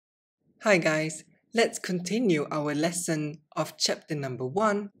Hi guys, let's continue our lesson of chapter number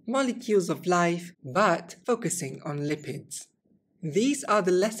 1, Molecules of Life, but focusing on lipids. These are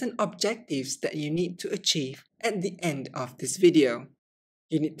the lesson objectives that you need to achieve at the end of this video.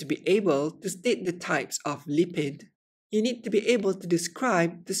 You need to be able to state the types of lipid. You need to be able to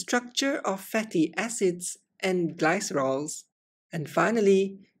describe the structure of fatty acids and glycerols. And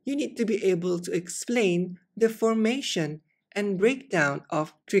finally, you need to be able to explain the formation and breakdown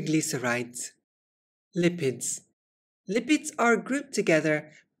of triglycerides. Lipids. Lipids are grouped together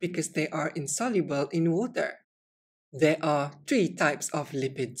because they are insoluble in water. There are 3 types of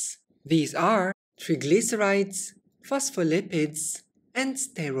lipids. These are triglycerides, phospholipids, and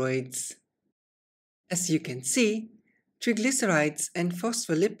steroids. As you can see, triglycerides and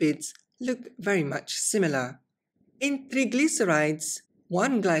phospholipids look very much similar. In triglycerides,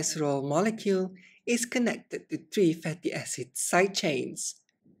 one glycerol molecule is connected to 3 fatty acid side chains.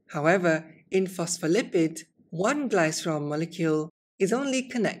 However, in phospholipid, one glycerol molecule is only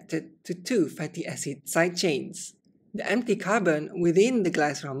connected to 2 fatty acid side chains. The empty carbon within the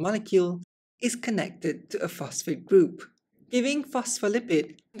glycerol molecule is connected to a phosphate group, giving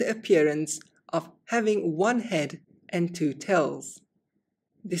phospholipid the appearance of having 1 head and 2 tails.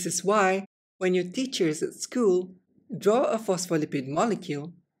 This is why when your teachers at school draw a phospholipid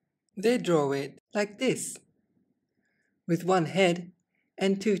molecule, they draw it like this, with 1 head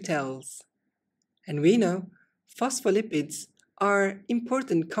and 2 tails. And we know phospholipids are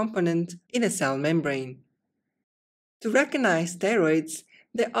important component in a cell membrane. To recognize steroids,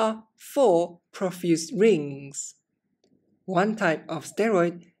 there are 4 profuse rings. One type of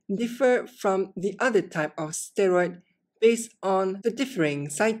steroid differs from the other type of steroid based on the differing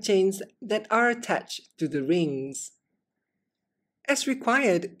side chains that are attached to the rings. As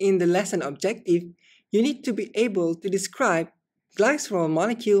required in the lesson objective, you need to be able to describe glycerol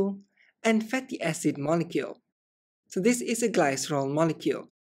molecule and fatty acid molecule. So this is a glycerol molecule.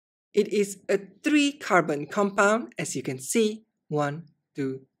 It is a 3-carbon compound, as you can see, 1,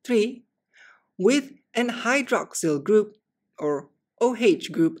 2, 3, with an hydroxyl group or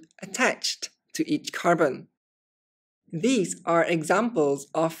OH group attached to each carbon. These are examples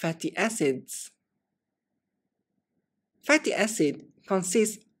of fatty acids. Fatty acid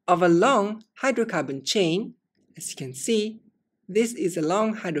consists of a long hydrocarbon chain. As you can see, this is a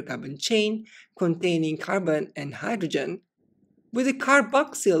long hydrocarbon chain containing carbon and hydrogen with a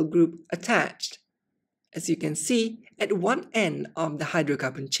carboxyl group attached. As you can see, at one end of the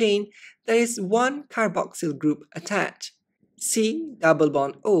hydrocarbon chain, there is 1 carboxyl group attached, C double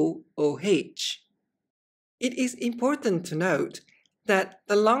bond O, OH. It is important to note that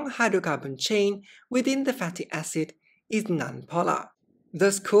the long hydrocarbon chain within the fatty acid is nonpolar,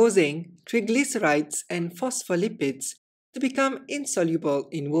 thus causing triglycerides and phospholipids to become insoluble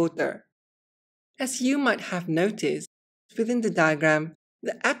in water. As you might have noticed, within the diagram,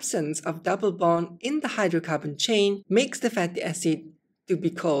 the absence of double bond in the hydrocarbon chain makes the fatty acid to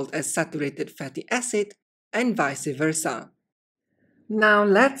be called as saturated fatty acid and vice versa. Now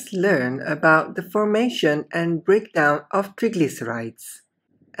let's learn about the formation and breakdown of triglycerides.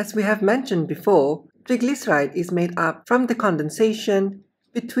 As we have mentioned before, triglyceride is made up from the condensation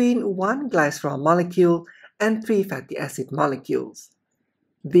between 1 glycerol molecule and 3 fatty acid molecules.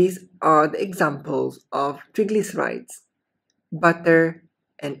 These are the examples of triglycerides: butter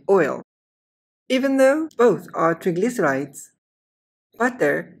and oil. Even though both are triglycerides,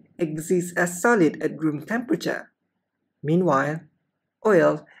 butter exists as solid at room temperature. Meanwhile,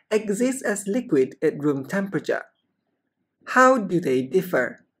 oil exists as liquid at room temperature. How do they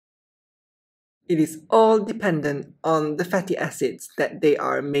differ? It is all dependent on the fatty acids that they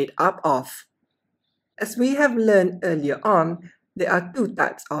are made up of. As we have learned earlier on, there are 2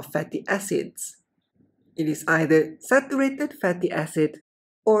 types of fatty acids. It is either saturated fatty acid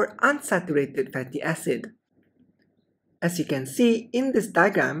or unsaturated fatty acid. As you can see in this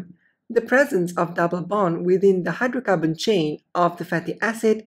diagram, the presence of double bond within the hydrocarbon chain of the fatty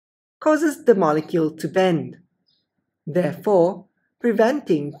acid causes the molecule to bend, therefore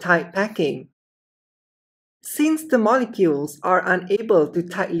preventing tight packing. Since the molecules are unable to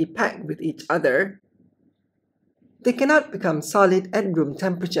tightly pack with each other, they cannot become solid at room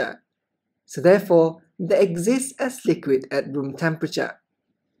temperature, so therefore they exist as liquid at room temperature.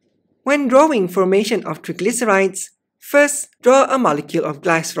 When drawing formation of triglycerides, first draw a molecule of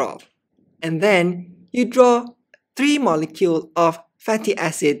glycerol, and then you draw 3 molecules of fatty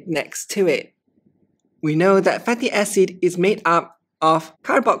acid next to it. We know that fatty acid is made up of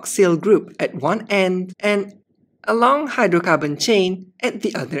carboxyl group at one end and a long hydrocarbon chain at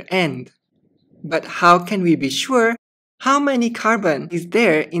the other end. But how can we be sure How many carbon is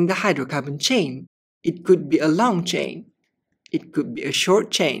there in the hydrocarbon chain? It could be a long chain. It could be a short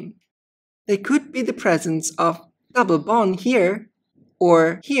chain. There could be the presence of double bond here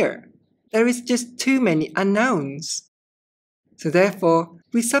or here. There is just too many unknowns. So therefore,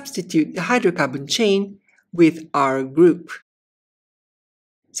 we substitute the hydrocarbon chain with our group.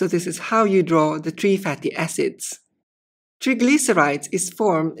 So this is how you draw the three fatty acids. Triglycerides is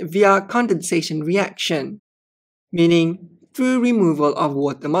formed via condensation reaction, meaning through removal of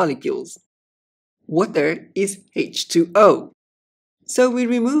water molecules. Water is H2O. So we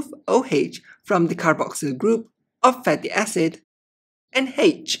remove OH from the carboxyl group of fatty acid and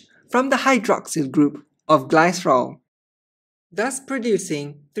H from the hydroxyl group of glycerol, thus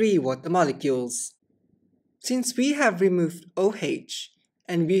producing 3 water molecules. Since we have removed OH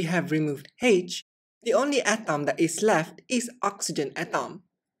and we have removed H, the only atom that is left is oxygen atom.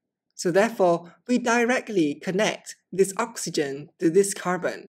 So therefore, we directly connect this oxygen to this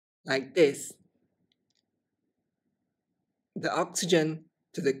carbon, like this. The oxygen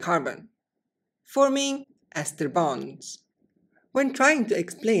to the carbon, forming ester bonds. When trying to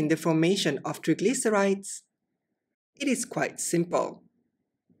explain the formation of triglycerides, it is quite simple.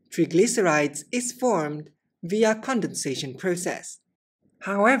 Triglycerides is formed via condensation process.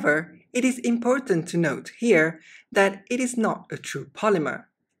 However, it is important to note here that it is not a true polymer.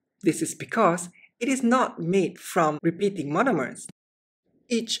 This is because it is not made from repeating monomers.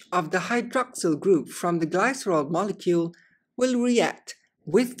 Each of the hydroxyl group from the glycerol molecule will react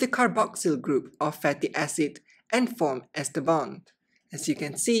with the carboxyl group of fatty acid and form ester bond. As you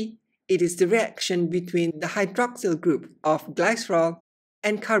can see, it is the reaction between the hydroxyl group of glycerol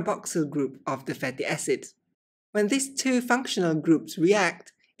and carboxyl group of the fatty acid. When these two functional groups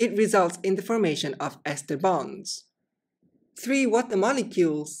react, it results in the formation of ester bonds. 3 water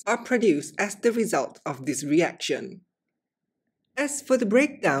molecules are produced as the result of this reaction. As for the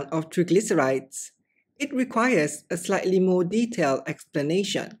breakdown of triglycerides, it requires a slightly more detailed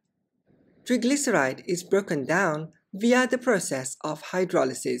explanation. Triglyceride is broken down via the process of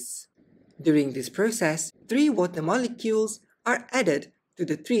hydrolysis. During this process, 3 water molecules are added to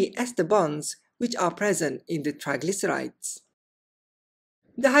the 3 ester bonds which are present in the triglycerides.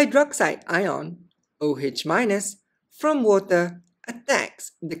 The hydroxide ion, OH-, from water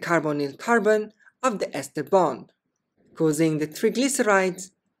attacks the carbonyl carbon of the ester bond, causing the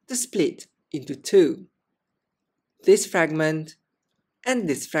triglycerides to split into 2. This fragment and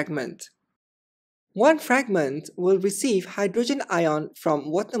this fragment. One fragment will receive hydrogen ion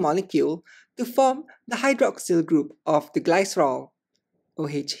from water molecule to form the hydroxyl group of the glycerol,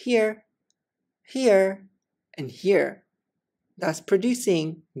 OH here, here, and here, thus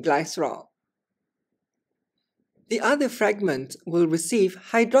producing glycerol. The other fragment will receive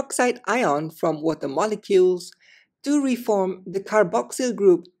hydroxide ion from water molecules to reform the carboxyl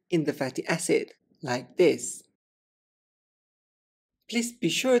group in the fatty acid, like this. Please be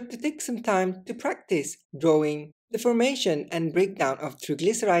sure to take some time to practice drawing the formation and breakdown of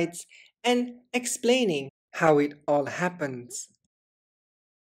triglycerides and explaining how it all happens.